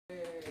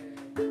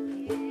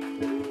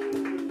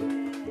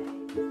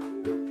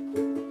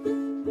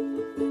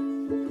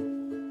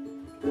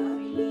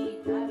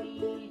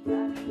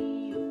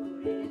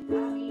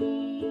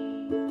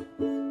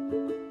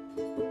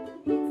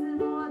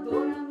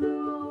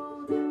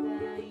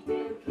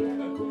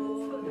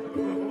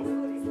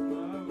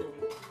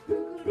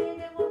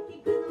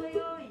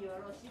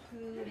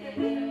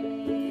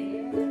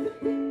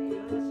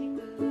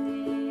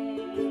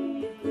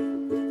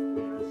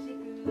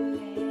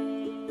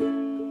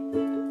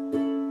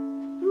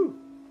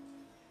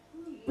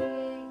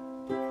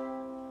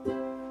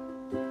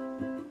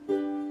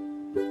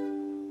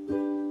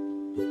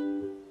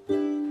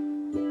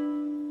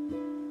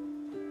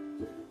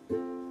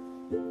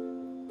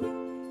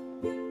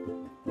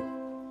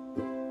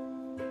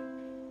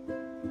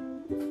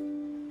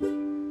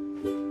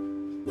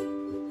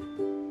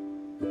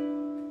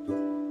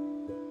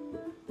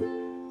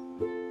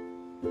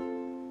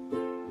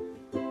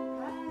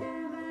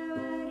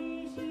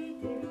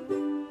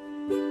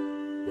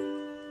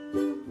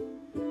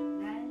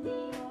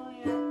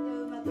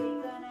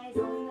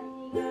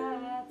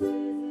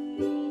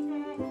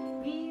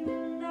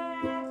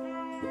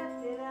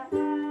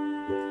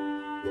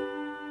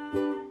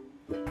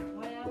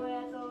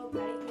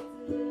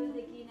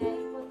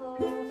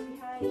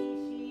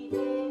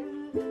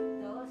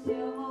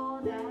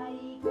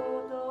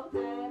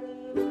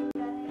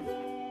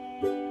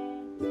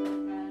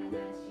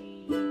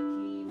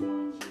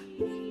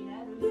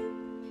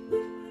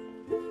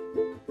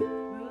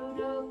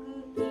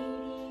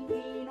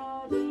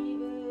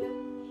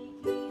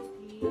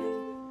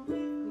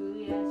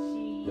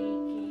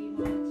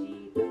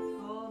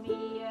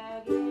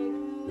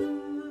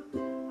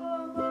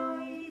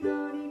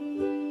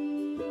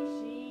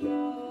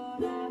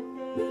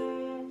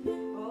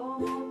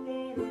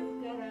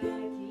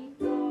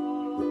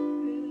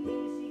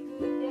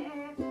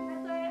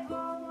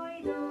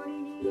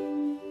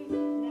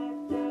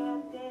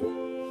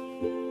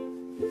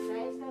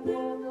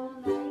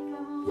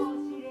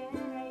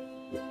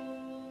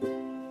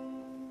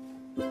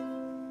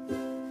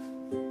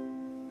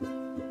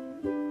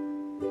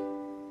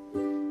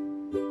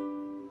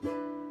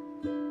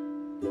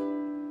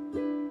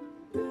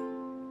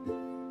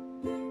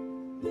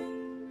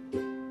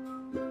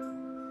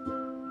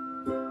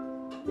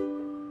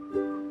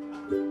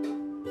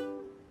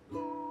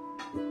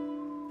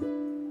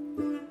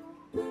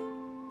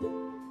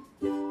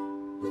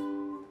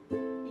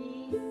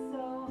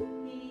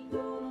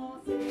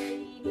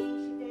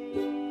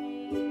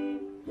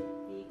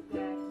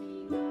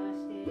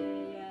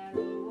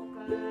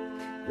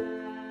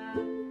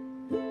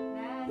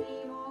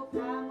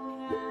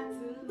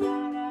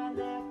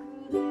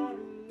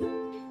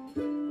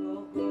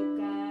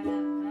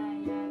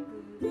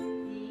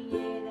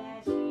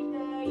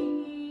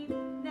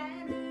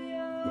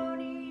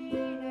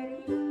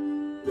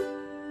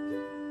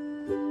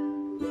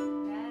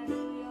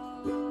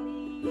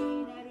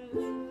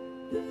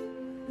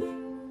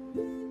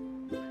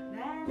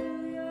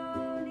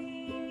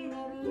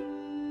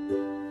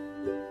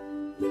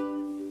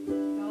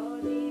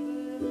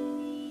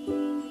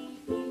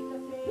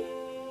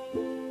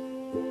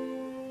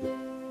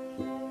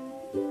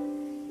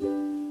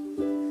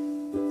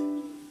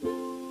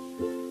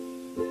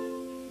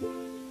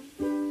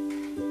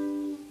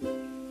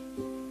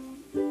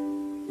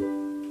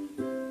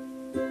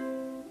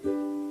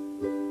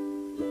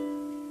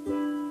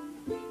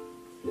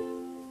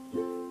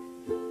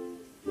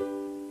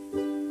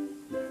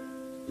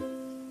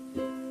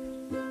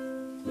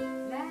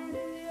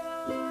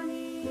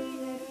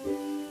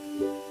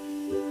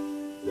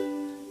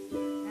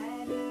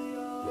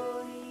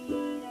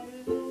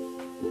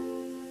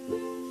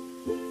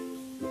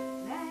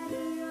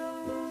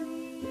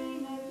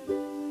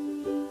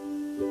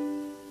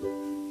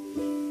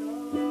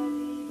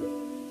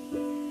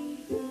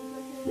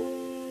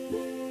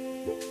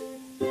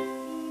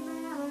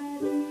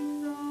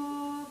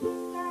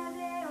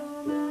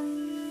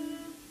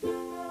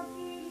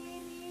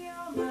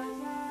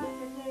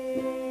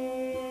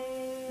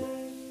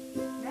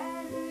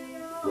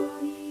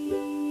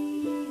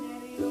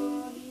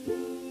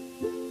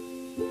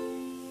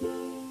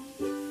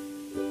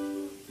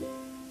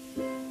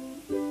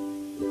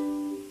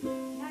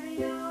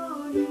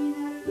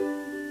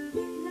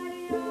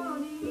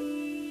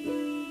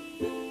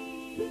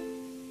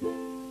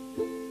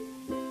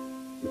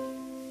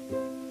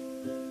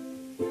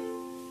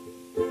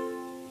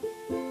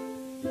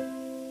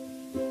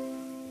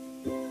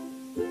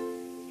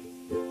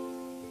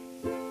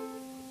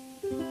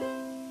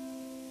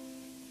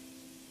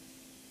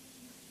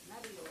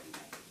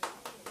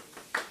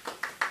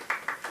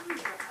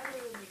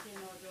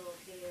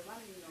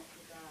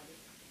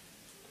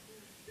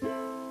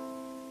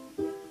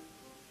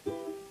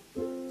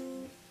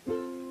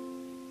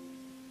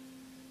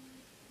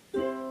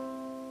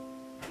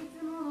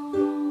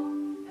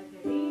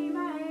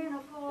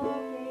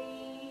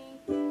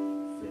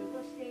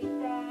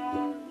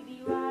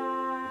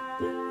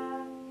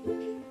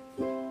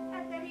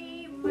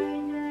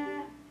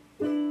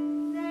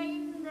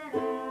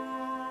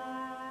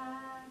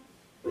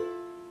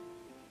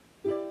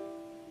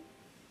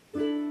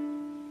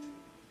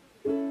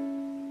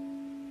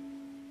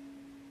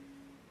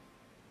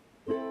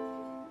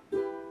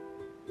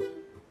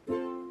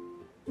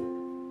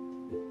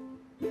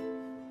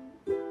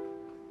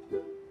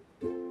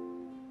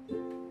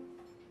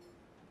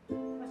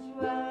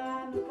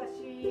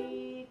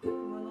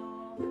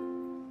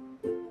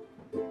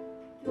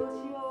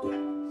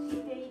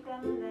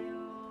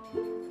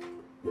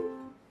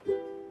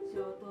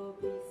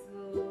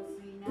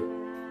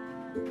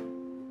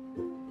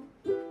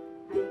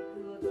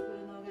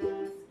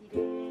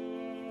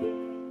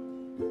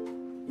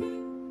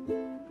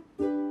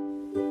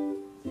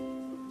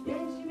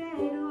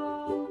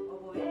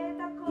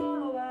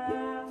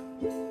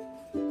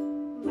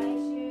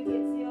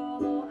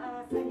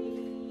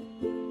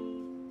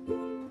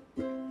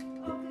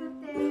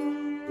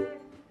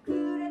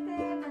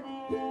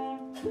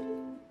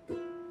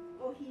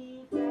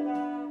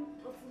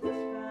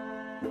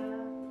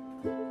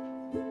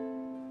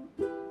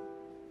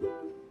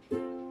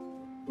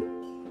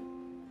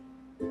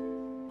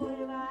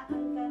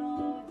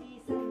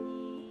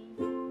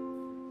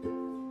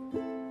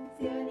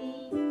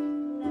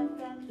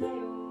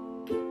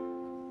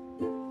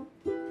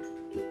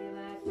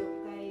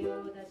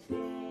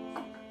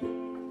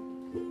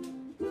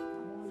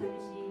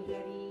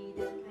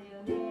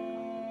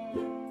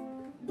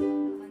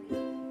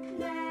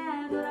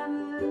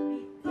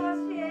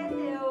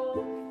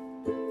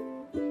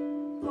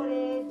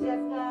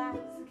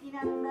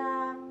なんだ。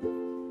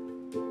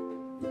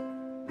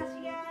足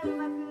がう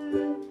まく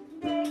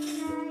でき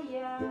ない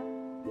や。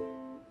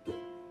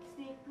ス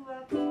ティックは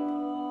こ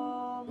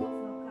う持つ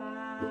のか。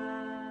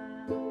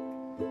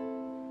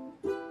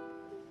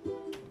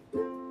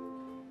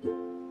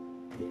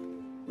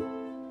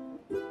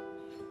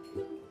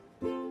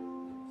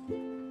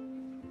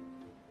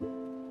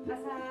朝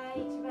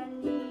一番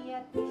にや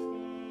ってきて、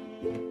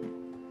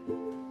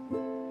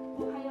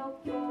おはよ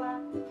う今日は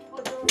お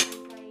嬢さ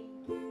んかい。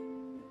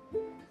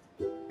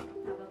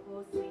タバコを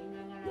吸い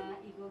ながら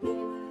囲碁ゲー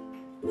ム、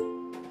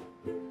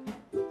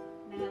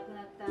長くな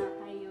った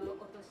灰を落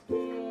として、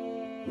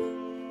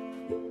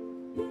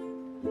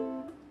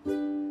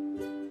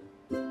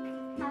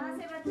話せ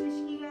ば知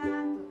識が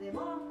とても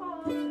豊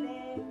富で、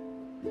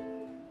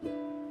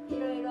い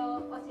ろいろ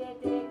教え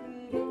てく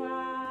れた。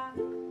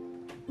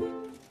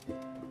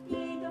い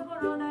いとこ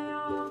ろだよ、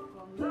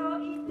今度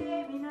行って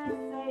みなさ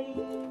い。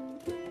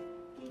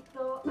きっと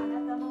あな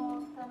たも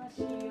楽し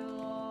いよ。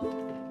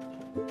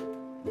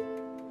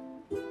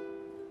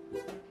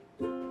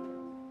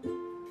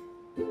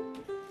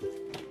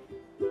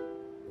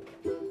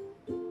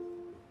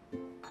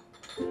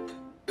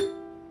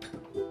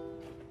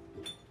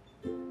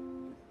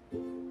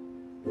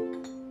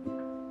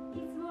い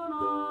つもの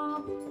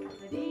当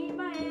たり前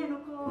の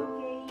光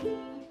景、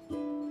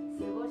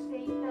過ごして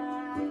いた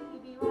日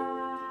々は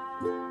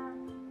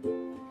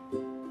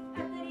当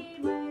たり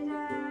前じゃ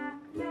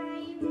ない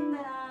んだ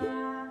な。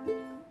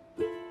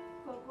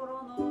心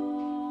の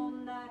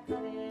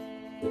中で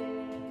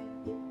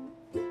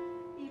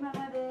今ま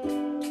で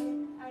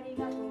ありが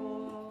と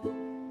う。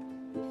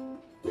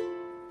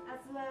明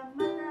日はま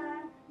た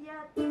や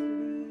ってくる。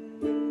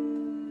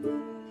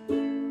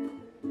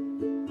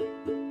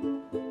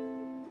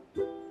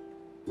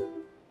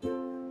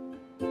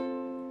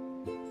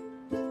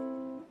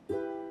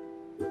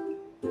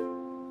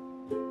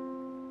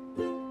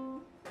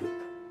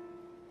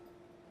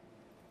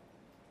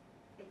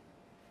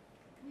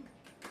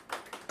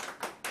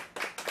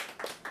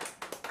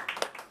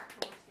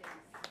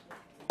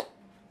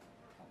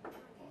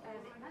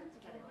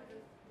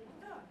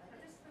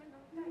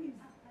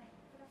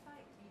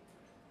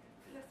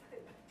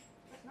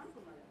何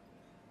分まで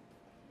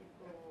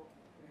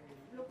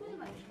？6時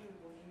まで。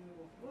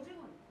55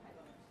に。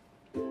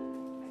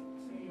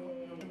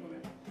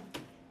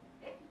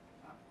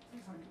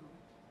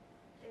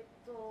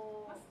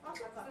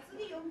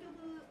次4曲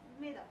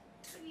目だ。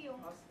次4。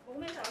ご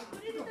めんなさい。ウ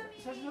クレレたみ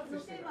の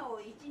テーマを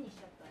1にし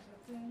ちゃった。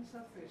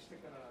撮影して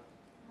から、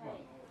パ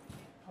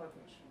ート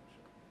にしまし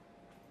ょ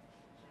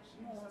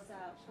う。もう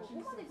さ、ここ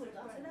まで来る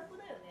と汗だく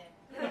だよね。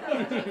撮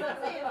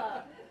影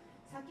は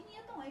先に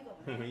やった方がいいか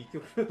もね。一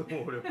曲だと思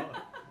う俺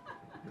は。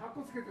カッ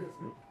コつけてで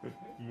すよ。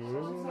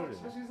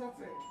写真撮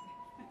影。カ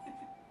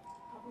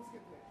ッコつけ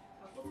て。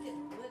カッコつける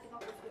のどうやってカ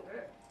ッコつけ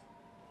る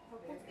の？カ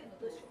ッコつけるの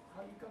どうしよう。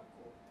鍵カッ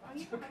コ。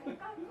鍵カッコつ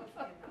けるの。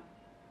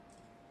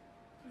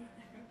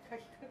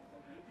鍵カッコ。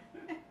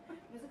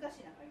難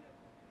しいな鍵カッ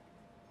コ。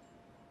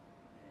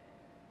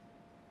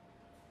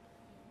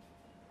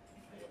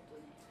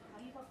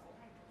鍵カッコ。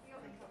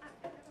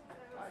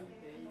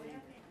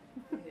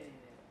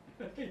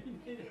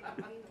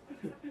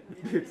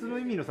別の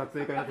意味の撮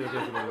影会になってる気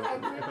がする。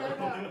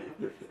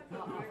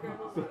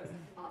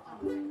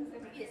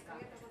いいですか？は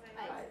い。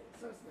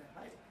そうですね。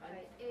はい。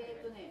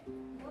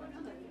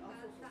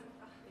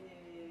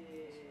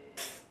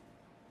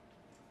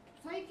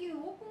最近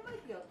オープンマイ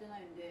クやってな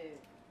いんで、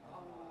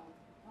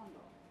なんだ。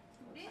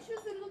練習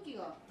する時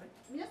が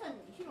皆さん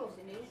に披露し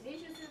て練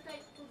習する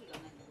時が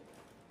ないんだけど。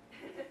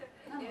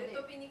なので。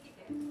飛びに来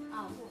て。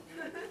あ、そう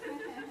ね。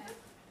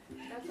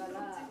だか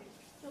ら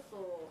ちょっ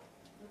と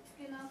ぶつ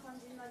けな感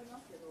じになりま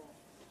すけど、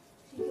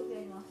新曲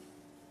やります。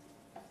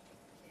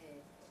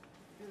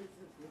ルー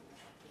ズブ。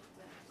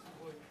す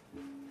ごい。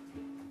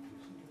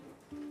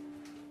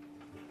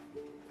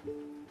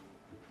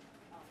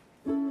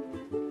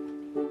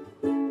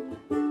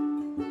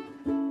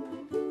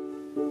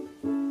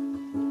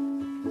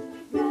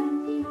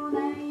何にも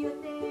ない予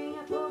定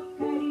がぽっ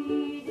か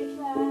りでき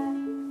た。な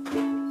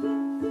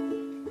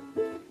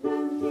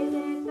んて贅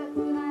沢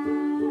な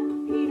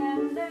日なん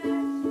だ。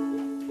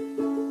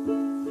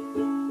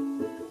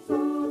そん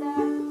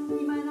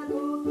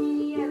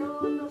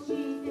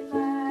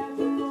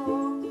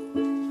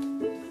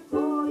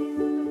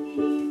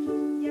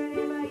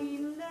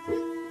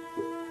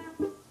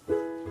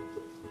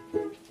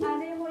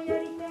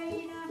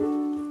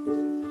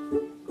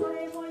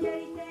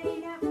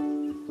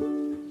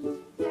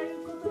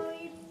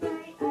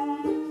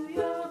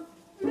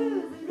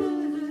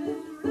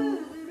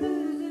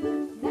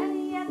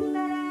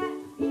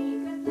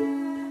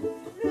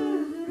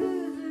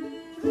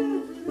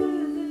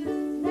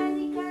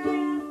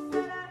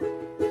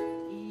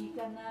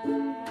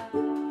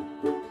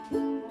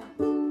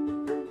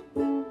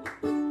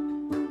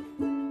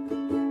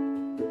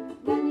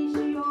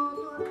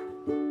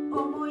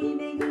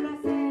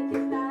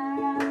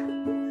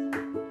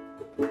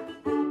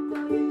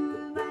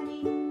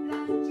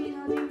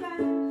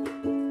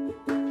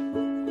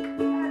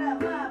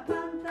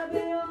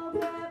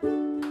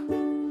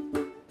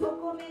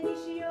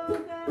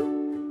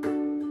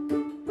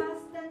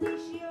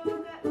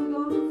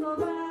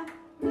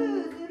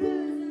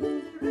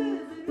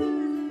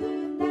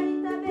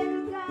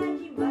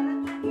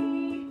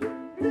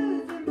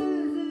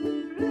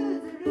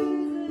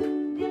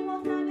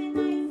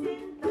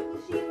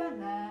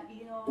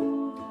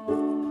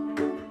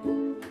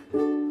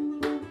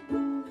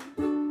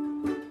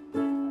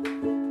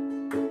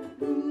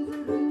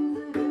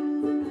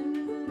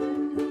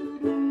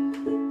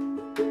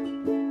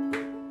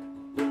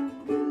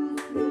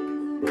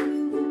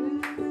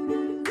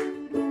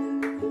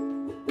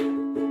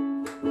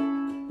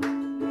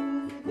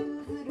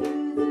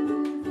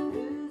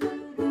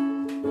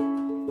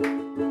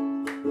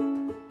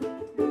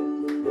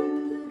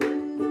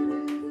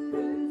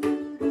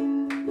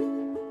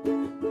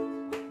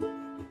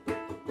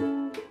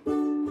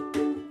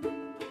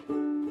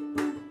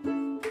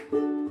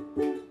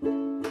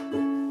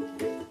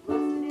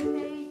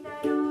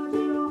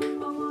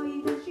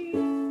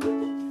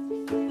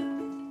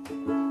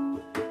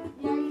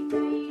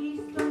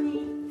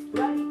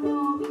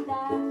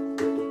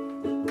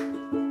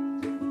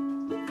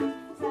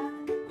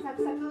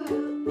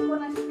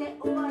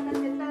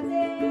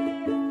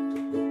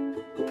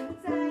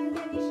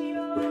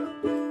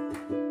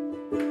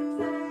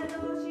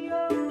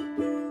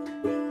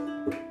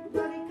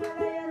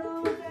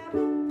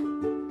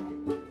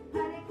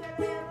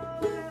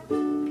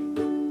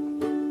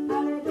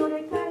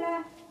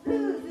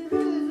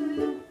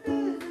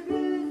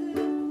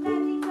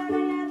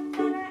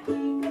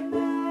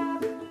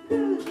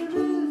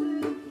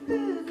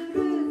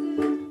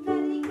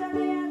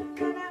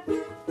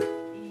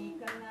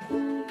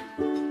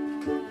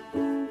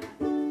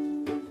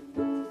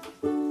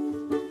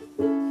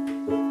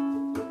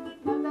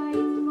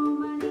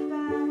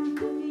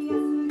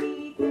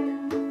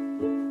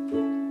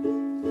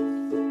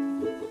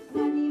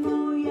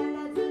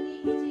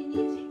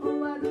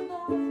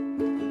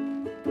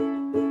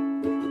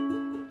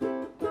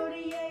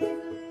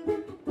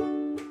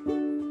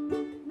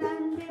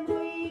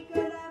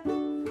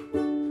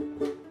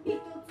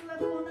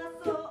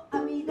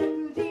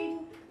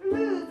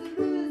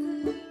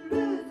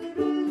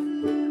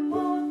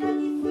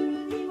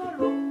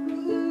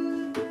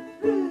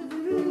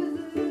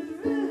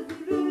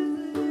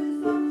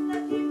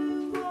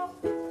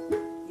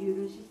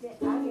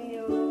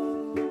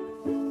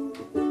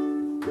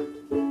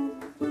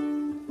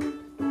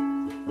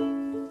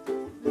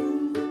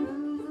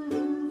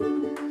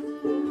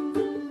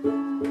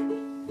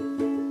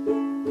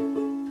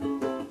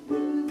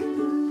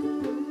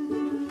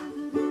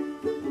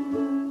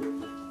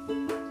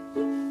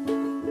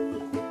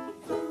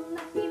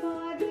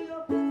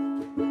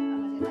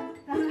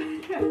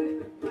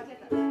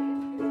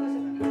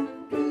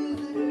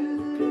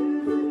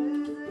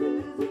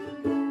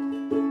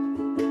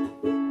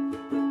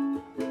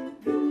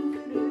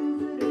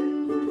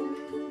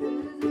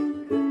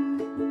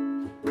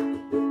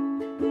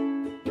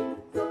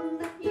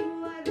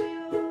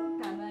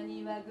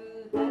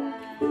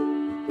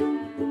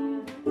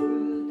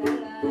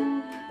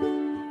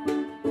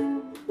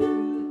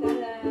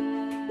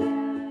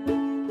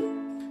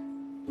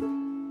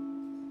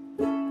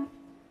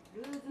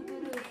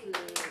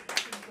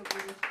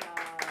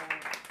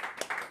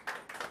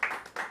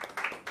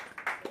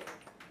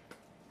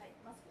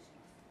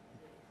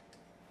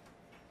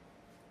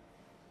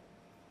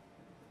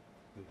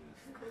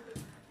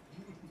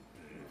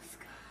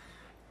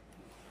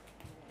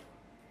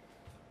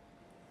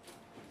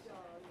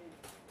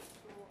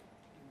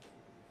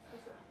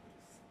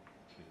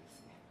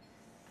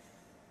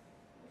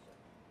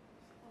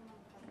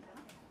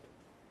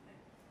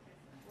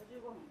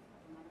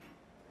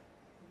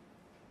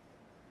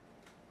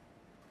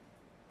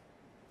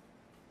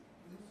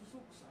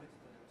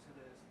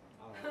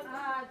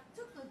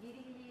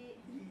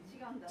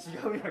んだな。違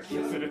うような気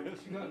がする。違う。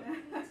ギ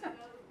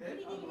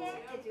リギリね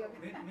って違う。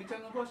めちゃ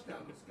伸ばして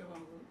スケバ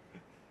ン。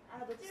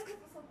どちらかという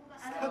とそこが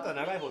スカートは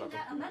長い方だ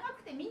と長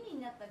くてミニ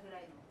になったぐ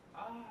らいの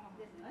ああ。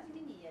ですね。私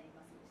ミニやり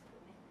ますけ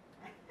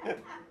ど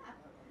ね。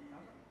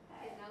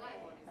長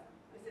い方ですか。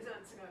全然違う。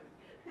そう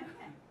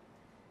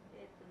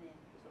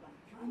だ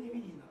ね。急に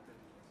ミニになって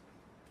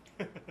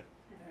る。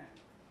ね。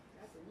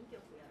あと2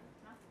曲やる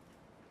な。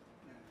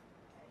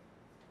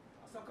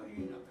朝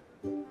霞になって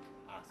る。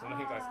あ、その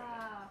辺からですか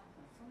ね。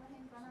その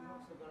辺かな。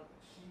それから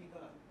C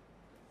が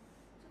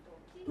ちょっと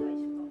キーが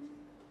一緒かもし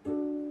れな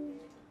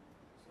い。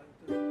サイ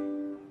トに。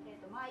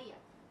まあいいや。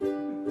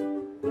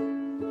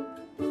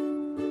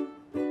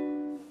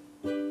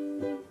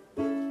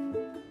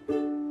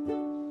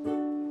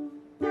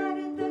あ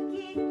る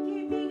時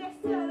君が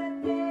必要だ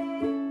って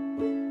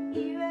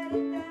言われた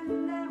ん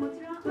だ。もち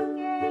ろん OK。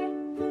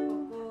こ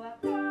こは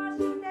こうし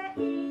た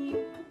い、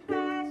あ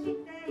あし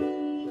たい、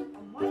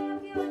思い描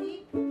くように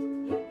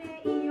やって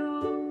いいよ。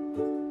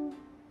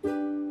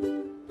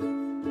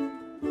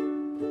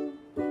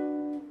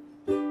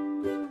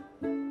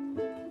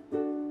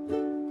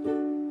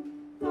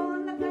こ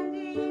んな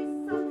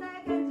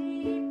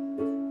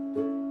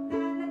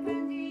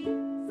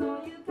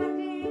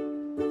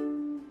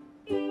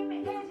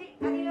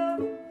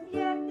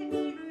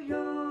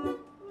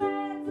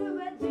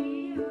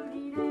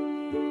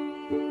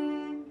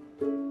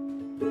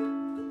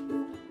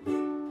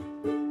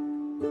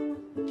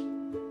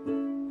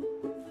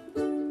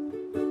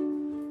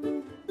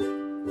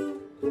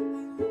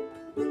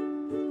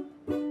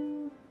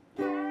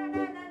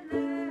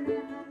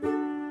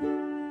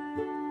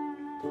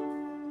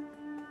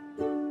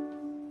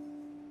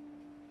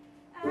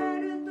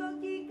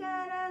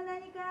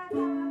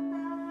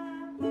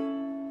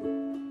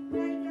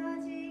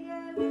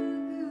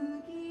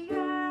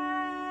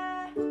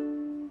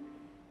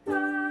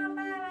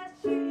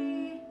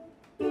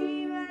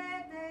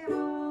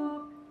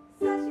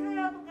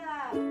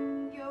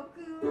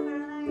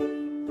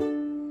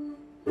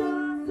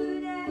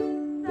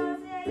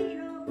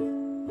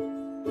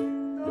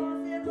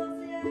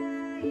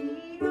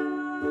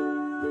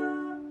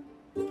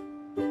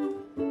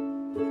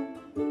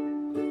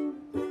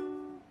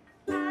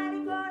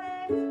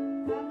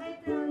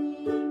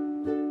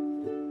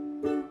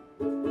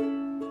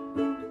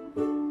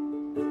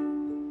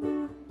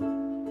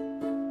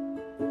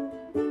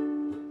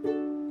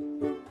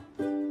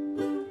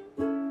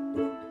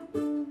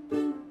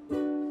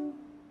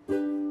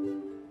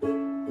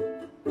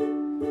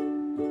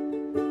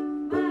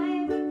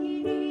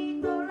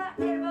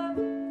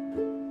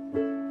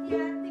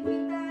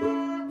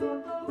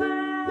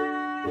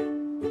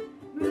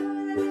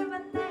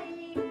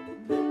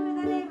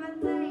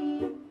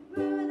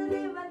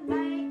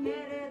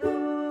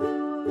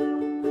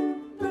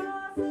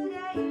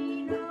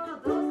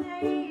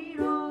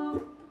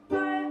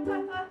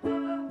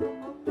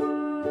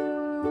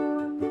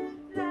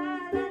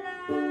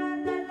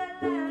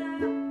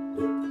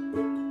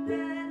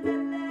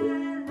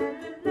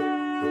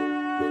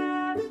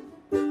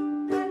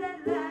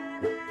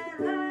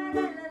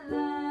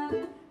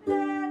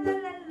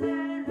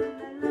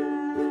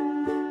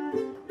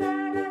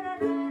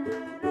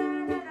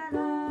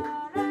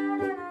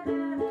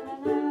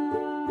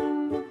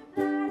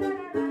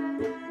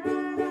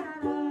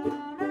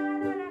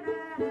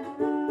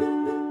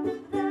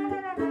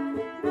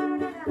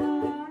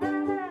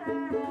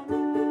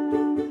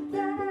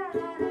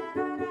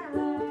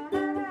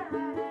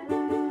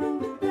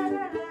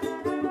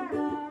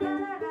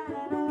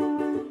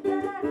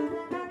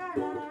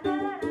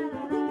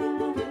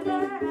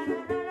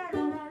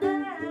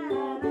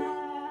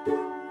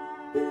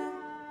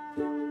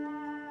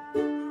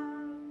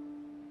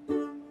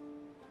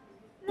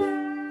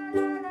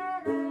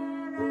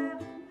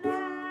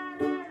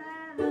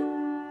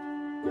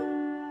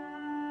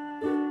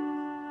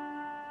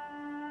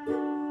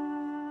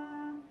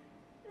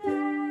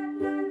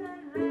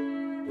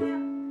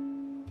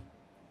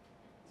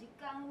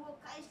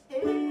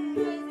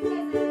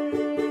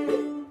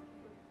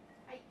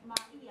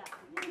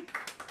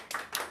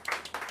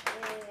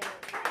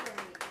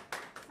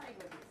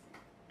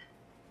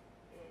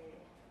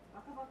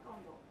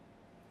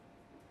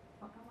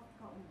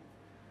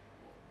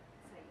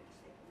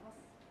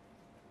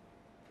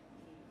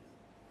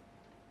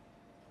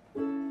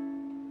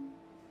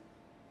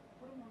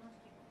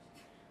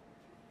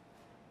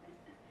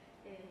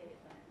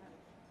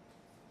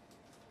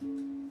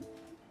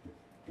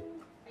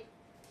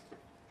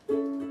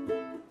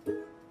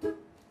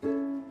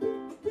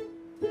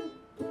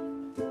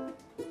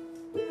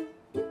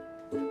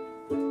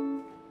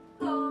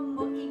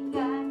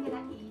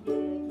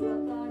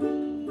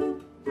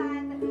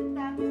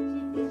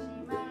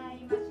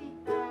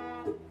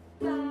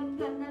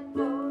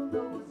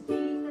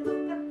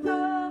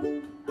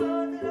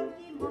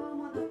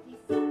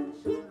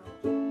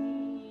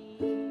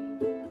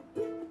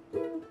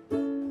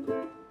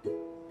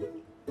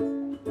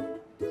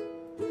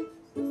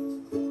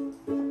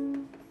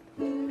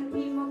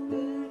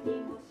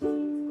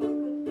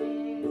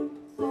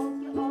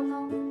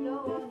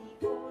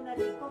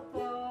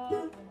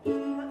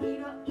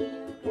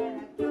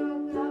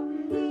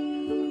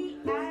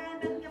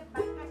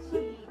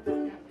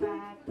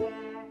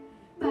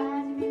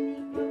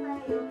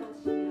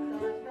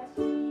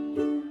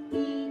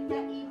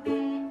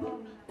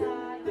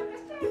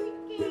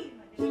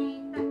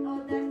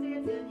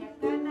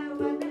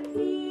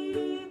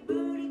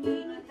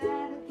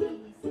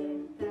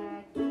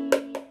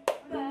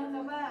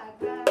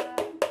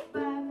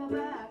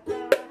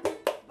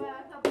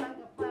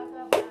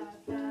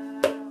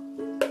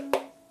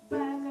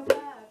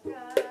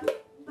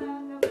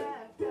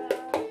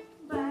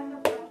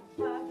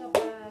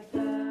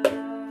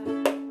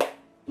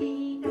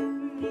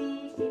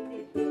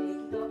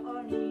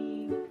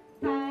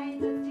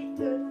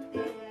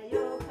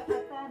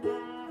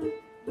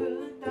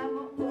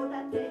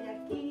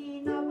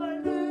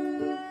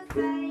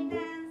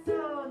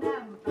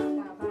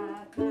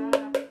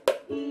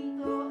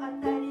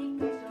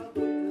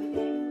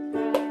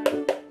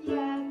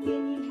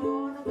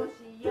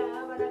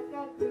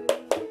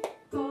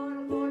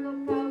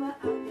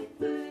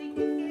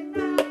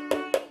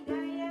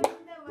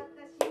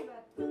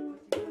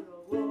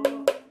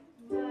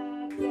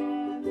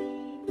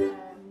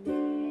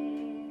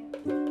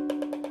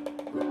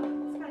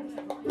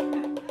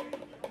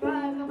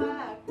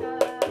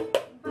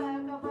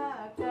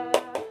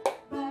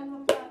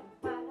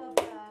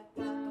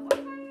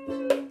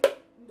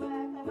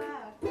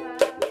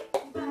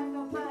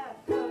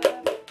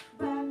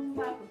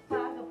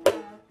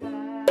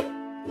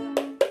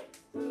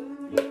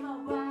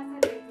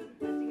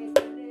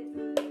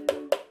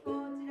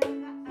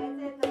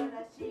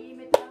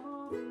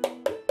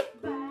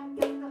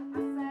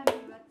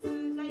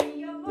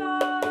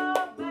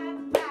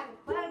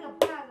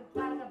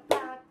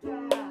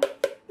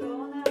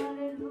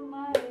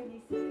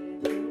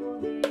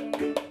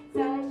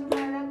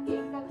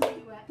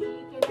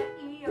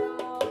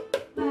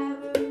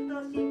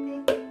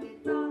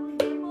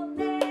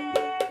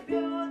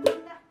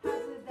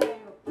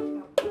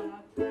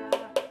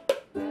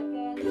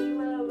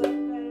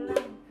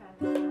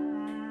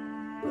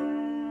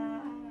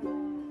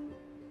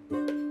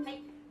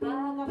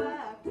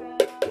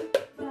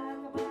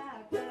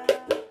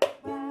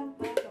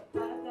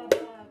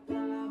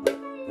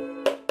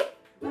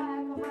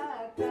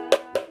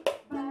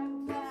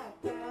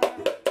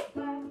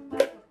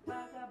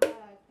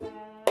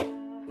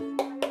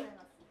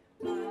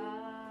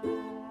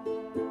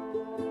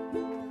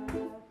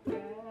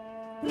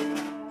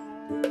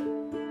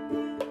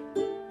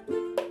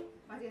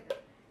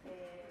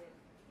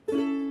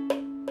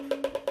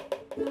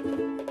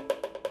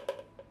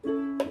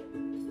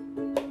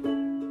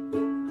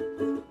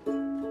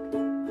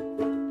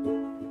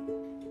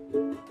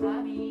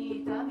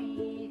いた